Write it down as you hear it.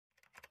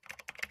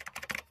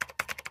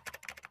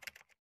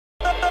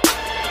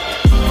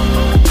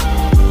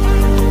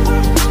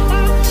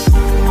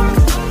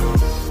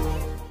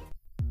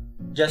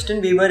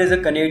Justin Bieber is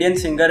a Canadian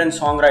singer and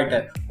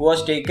songwriter who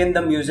has taken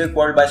the music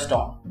world by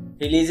storm.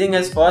 Releasing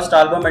his first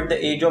album at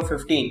the age of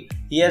 15,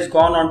 he has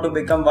gone on to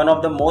become one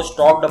of the most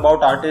talked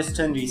about artists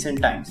in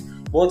recent times,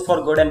 both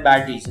for good and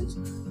bad reasons.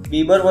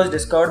 Bieber was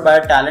discovered by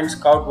a talent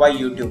scout via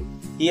YouTube.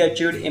 He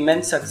achieved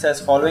immense success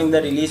following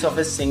the release of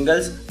his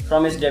singles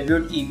from his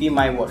debut EP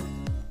My World.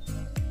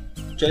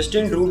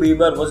 Justin Drew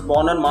Bieber was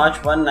born on March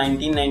 1,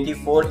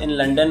 1994 in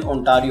London,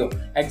 Ontario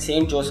at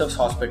St. Joseph's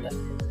Hospital.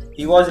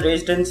 He was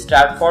raised in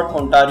Stratford,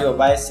 Ontario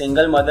by his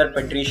single mother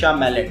Patricia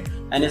Mallet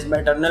and his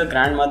maternal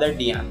grandmother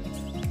Diane.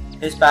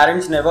 His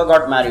parents never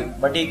got married,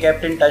 but he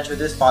kept in touch with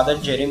his father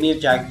Jeremy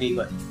Jack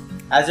Bieber.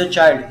 As a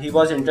child, he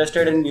was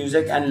interested in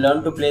music and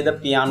learned to play the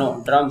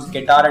piano, drums,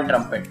 guitar and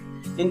trumpet.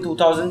 In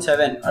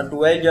 2007, a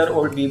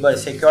 12-year-old Bieber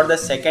secured the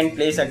second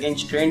place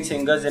against trained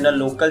singers in a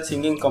local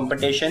singing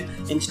competition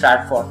in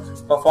Stratford,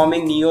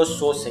 performing Neo's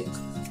So Sick.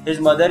 His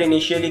mother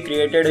initially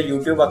created a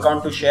YouTube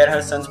account to share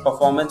her son's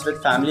performance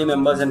with family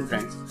members and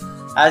friends.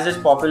 As his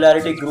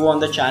popularity grew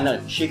on the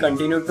channel, she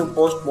continued to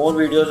post more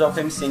videos of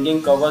him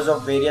singing covers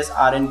of various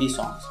R&B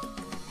songs.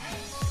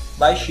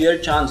 By sheer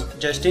chance,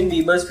 Justin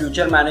Bieber's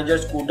future manager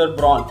Scooter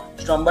Braun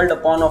stumbled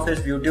upon of his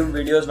YouTube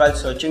videos while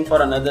searching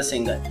for another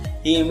singer.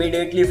 He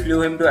immediately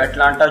flew him to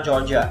Atlanta,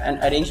 Georgia and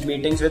arranged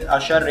meetings with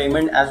Usher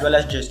Raymond as well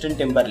as Justin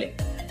Timberlake.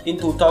 In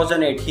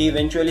 2008, he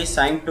eventually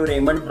signed to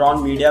Raymond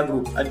Braun Media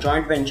Group, a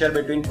joint venture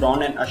between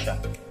Braun and Usher.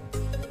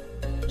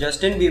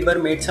 Justin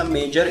Bieber made some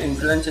major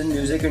influence in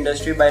music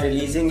industry by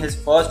releasing his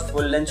first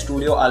full-length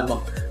studio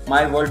album,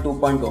 My World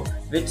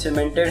 2.0, which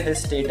cemented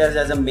his status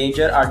as a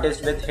major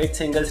artist with hit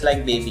singles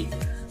like Baby.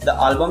 The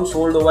album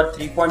sold over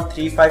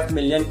 3.35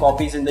 million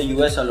copies in the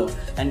US alone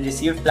and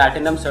received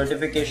platinum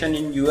certification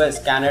in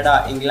US,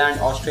 Canada,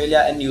 England,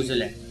 Australia and New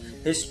Zealand.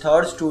 His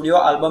third studio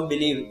album,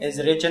 Believe, is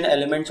rich in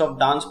elements of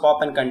dance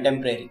pop and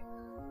contemporary.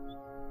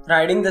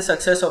 Riding the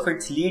success of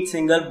its lead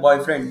single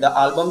Boyfriend, the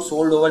album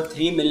sold over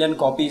 3 million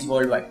copies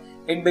worldwide.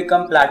 It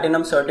became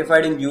platinum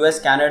certified in US,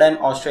 Canada and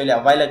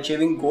Australia while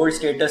achieving gold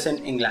status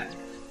in England.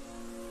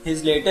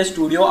 His latest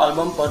studio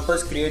album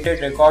Purpose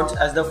created records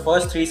as the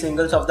first three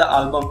singles of the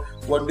album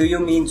What Do You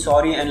Mean,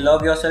 Sorry and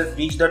Love Yourself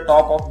reached the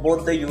top of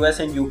both the US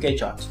and UK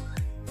charts.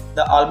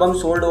 The album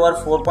sold over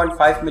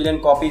 4.5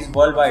 million copies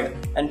worldwide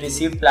and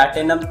received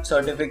platinum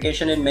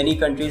certification in many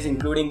countries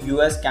including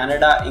US,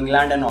 Canada,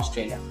 England and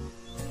Australia.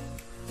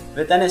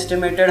 With an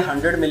estimated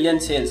 100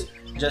 million sales,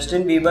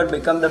 Justin Bieber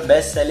became the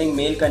best-selling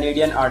male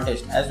Canadian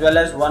artist as well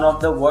as one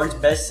of the world's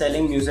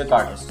best-selling music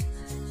artists.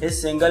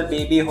 His single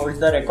Baby holds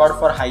the record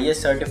for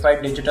highest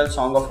certified digital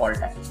song of all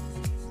time.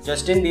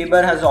 Justin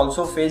Bieber has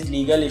also faced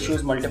legal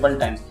issues multiple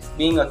times,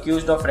 being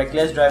accused of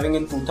reckless driving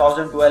in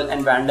 2012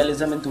 and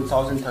vandalism in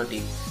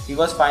 2013. He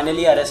was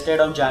finally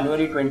arrested on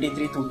January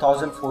 23,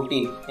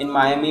 2014 in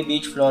Miami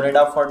Beach,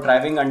 Florida for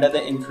driving under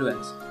the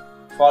influence.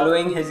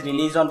 Following his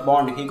release on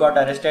bond, he got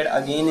arrested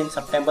again in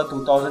September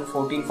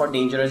 2014 for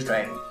dangerous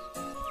driving.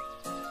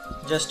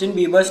 Justin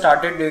Bieber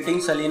started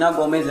dating Selena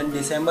Gomez in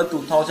December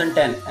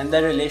 2010 and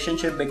their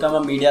relationship became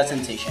a media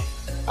sensation.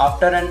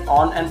 After an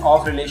on and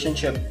off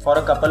relationship for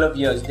a couple of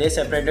years, they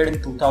separated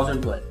in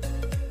 2012.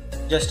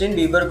 Justin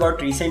Bieber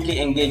got recently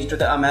engaged to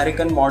the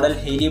American model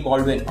Hailey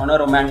Baldwin on a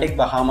romantic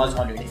Bahamas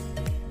holiday.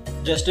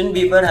 Justin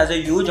Bieber has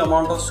a huge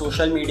amount of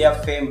social media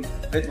fame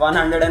with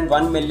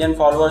 101 million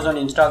followers on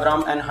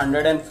Instagram and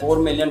 104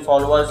 million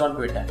followers on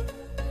Twitter.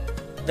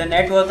 The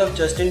net worth of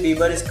Justin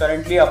Bieber is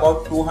currently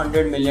about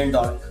 $200 million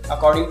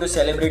according to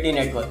Celebrity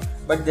Net Worth,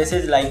 but this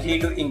is likely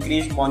to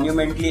increase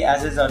monumentally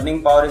as his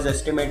earning power is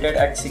estimated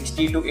at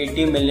 $60 to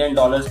 $80 million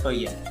per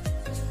year.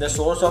 The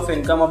source of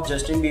income of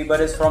Justin Bieber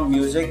is from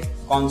music,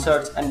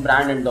 concerts and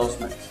brand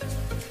endorsements.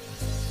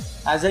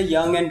 As a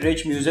young and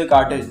rich music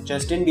artist,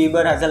 Justin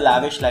Bieber has a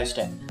lavish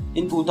lifestyle.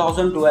 In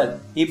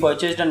 2012, he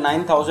purchased a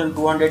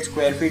 9,200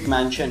 square feet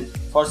mansion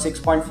for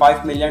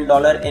 $6.5 million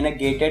in a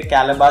gated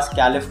Calabas,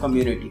 Calif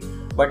community.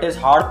 But his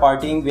hard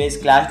partying ways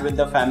clashed with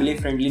the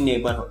family-friendly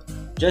neighborhood.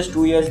 Just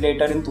 2 years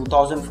later in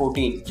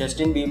 2014,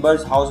 Justin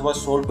Bieber's house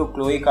was sold to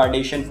Khloe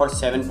Kardashian for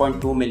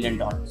 $7.2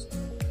 million.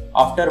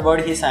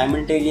 Afterward, he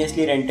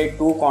simultaneously rented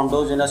 2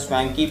 condos in a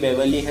swanky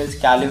Beverly Hills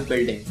Calif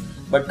building,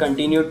 but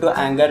continued to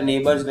anger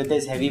neighbors with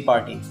his heavy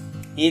partying.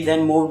 He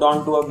then moved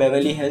on to a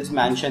Beverly Hills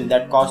mansion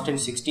that cost him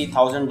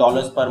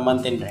 $60,000 per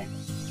month in rent.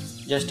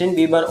 Justin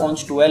Bieber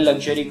owns 12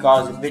 luxury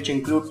cars which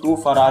include 2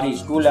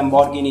 Ferraris, 2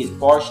 Lamborghinis,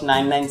 Porsche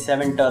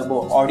 997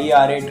 Turbo, Audi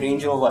R8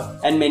 Range Rover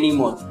and many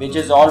more, which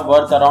is all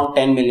worth around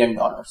 $10 million.